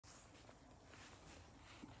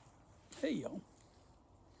Hey y'all,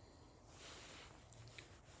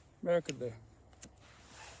 back at the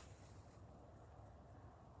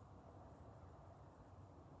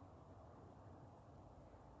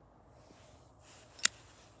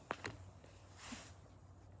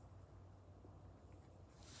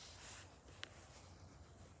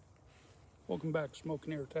welcome back to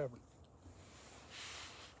Smoking Air Tavern.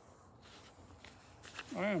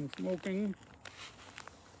 I am smoking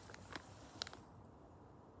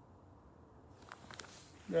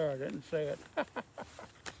there, I didn't say it.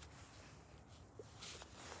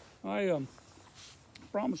 I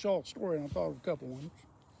promised y'all a story and I thought of a couple ones.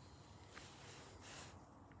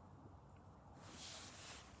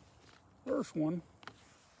 First one,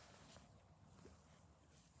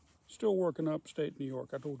 still working upstate New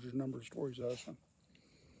York. I told you a number of stories last time.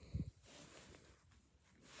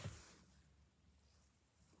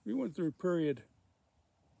 We went through a period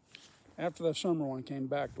after that summer when I came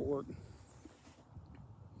back to work.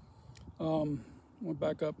 Went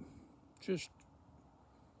back up just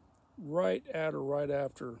right at or right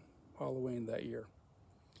after Halloween that year.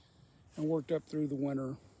 And worked up through the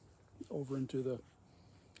winter over into the,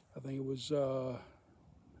 I think it was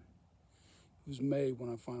May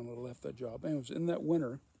when I finally left that job. And it was in that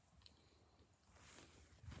winter,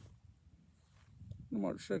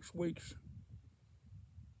 about 6 weeks.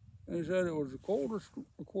 And he said it was the coldest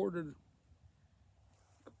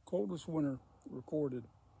winter recorded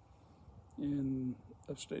in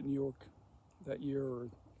upstate New York that year, or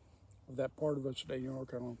that part of upstate New York,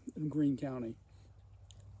 I don't know, in Greene County.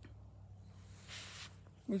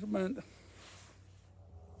 Which meant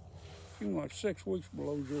even like 6 weeks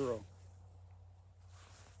below zero.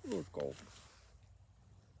 It was cold.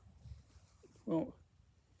 Well,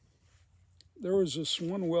 there was this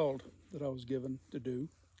one weld that I was given to do.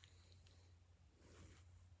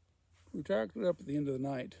 We tacked it up at the end of the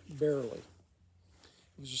night, barely.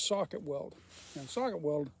 It was a socket weld. And socket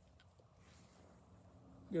weld,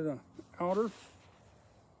 get an outer,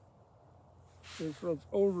 it's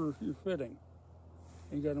over your fitting.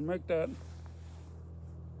 And you got to make that,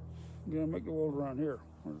 you got to make the weld around here.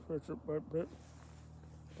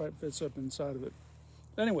 Pipe fits up inside of it.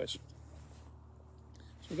 Anyways, so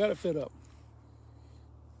we got it fit up.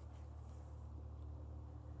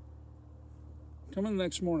 Come in the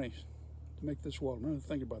next morning to make this weld. I'm going to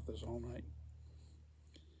think about this all night.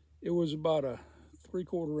 It was about a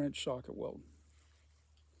 3/4 inch socket weld.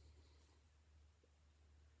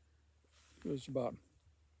 It was about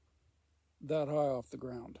that high off the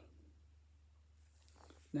ground.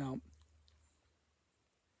 Now,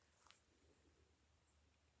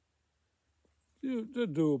 it's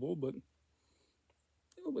doable, but a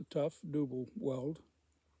little bit tough, doable weld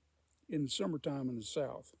in the summertime in the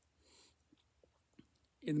south.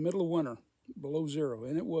 In the middle of winter, below zero,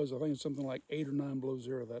 and it was, I think it's something like 8 or 9 below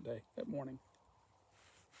zero that day, that morning.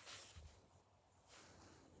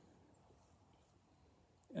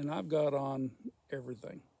 And I've got on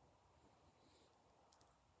everything.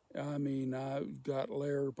 I mean, I've got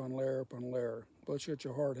layer upon layer upon layer. Plus, you got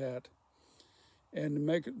your hard hat. And to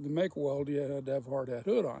make a weld, you had to have a hard hat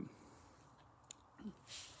hood on. You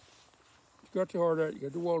got your hard hat, you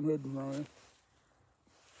got your welding hood on.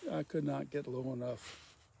 I could not get low enough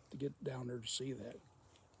to get down there to see that.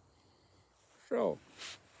 So,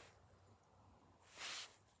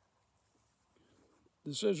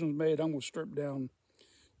 decision was made, I'm going to strip down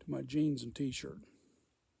to my jeans and t-shirt.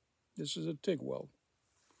 This is a TIG weld.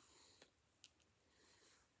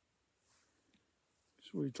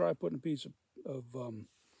 So we tried putting a piece of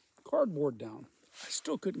cardboard down. I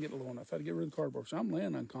still couldn't get it low enough. I had to get rid of the cardboard. So I'm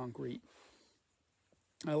laying on concrete.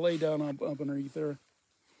 I lay down up underneath there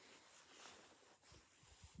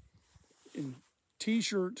in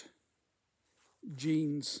t-shirt,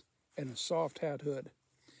 jeans, and a soft hat hood.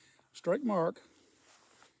 Strike mark.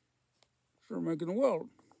 Start making a weld.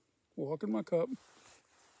 Walk in my cup.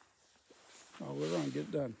 I'll let on, get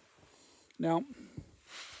it done. Now,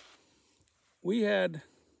 we had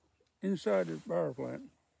inside the power plant,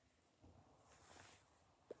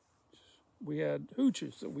 we had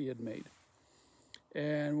hooches that we had made.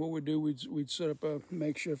 And what we'd do, we'd set up a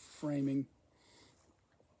makeshift framing.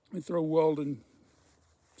 We'd throw welding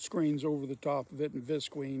screens over the top of it and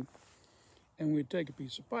visqueen. And we'd take a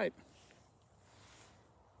piece of pipe,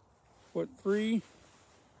 put 3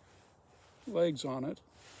 legs on it,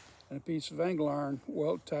 and a piece of angle iron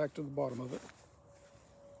weld tacked to the bottom of it.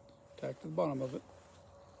 Tacked to the bottom of it.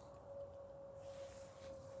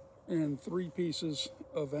 And 3 pieces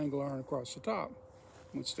of angle iron across the top.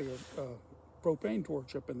 We'd stick a propane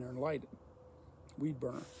torch up in there and light it. Weed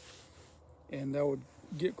burner. And that would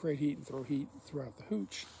create heat and throw heat throughout the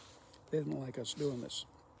hooch. They didn't like us doing this.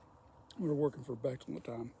 We were working for Bechtel at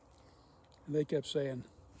the time. And they kept saying,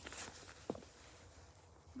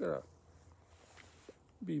 "Gotta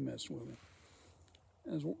be messing with me."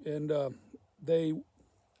 And they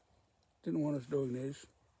didn't want us doing these.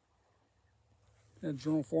 And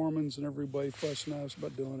journal foremans and everybody fussing at us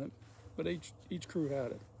about doing it. But each crew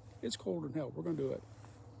had it. It's cold in hell. We're going to do it.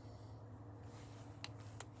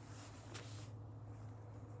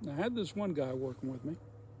 Now, I had this one guy working with me.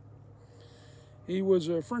 He was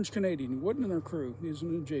a French Canadian. He wasn't in our crew. He was in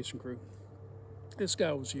an adjacent crew. This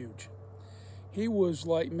guy was huge. He was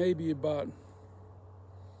like maybe about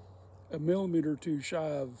a millimeter or two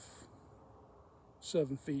shy of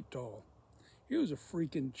 7 feet tall. He was a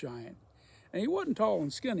freaking giant. And he wasn't tall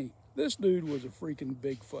and skinny. This dude was a freaking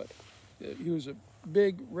Bigfoot. He was a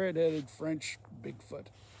big, red-headed French Bigfoot.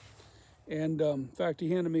 And in fact,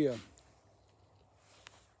 he handed me a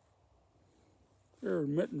pair of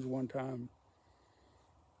mittens one time.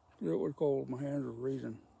 It was cold. My hands were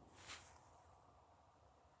freezing.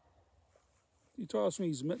 He tossed me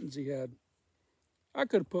these mittens he had. I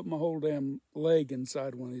could have put my whole damn leg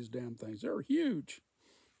inside one of these damn things. They were huge.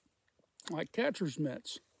 Like catcher's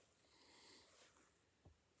mitts.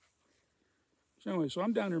 So anyway, so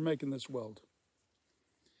I'm down here making this weld.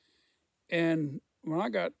 And when I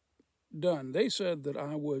got done, they said that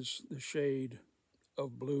I was the shade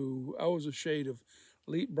of blue. I was a shade of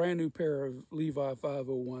brand new pair of Levi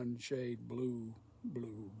 501 shade blue,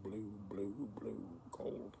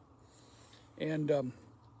 cold. And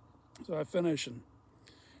so I finish and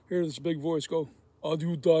hear this big voice go, "Are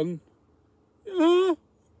you done?" "Yeah,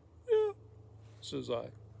 yeah," says I.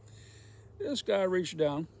 This guy reached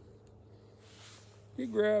down. He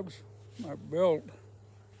grabs my belt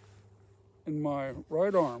in my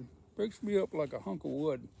right arm, picks me up like a hunk of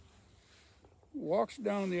wood, walks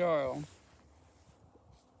down the aisle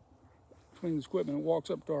between this equipment, walks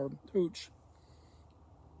up to our hooch,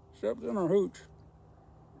 steps in our hooch.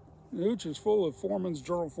 The hooch is full of foremans,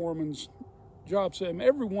 journal foremans, job set.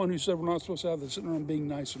 Everyone who said we're not supposed to have this sitting around being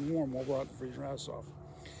nice and warm while we're out the freezing our ass off.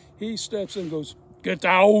 He steps in and goes, "Get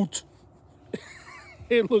out!"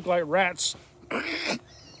 It looked like rats.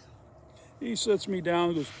 He sits me down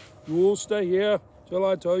and goes, "You will stay here till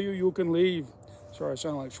I tell you you can leave." Sorry, I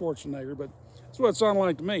sound like Schwarzenegger, but that's what it sounded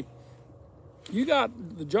like to me. You got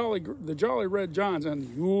the Jolly Red Johns, and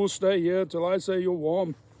 "You will stay here till I say you're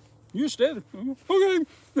warm." You stay there. Okay.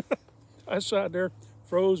 I sat there,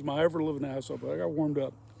 froze my ever-living ass off, but I got warmed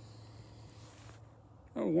up.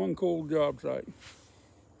 That was one cold job site.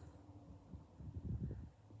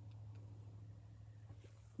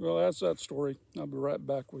 Well, that's that story. I'll be right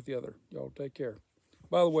back with the other. Y'all take care.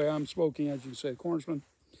 By the way, I'm smoking, as you say, Cornishman,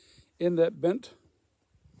 in that bent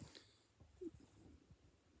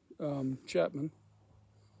Chapman,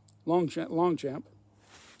 long champ.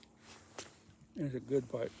 And it's a good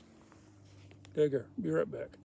pipe. Take care. Be right back.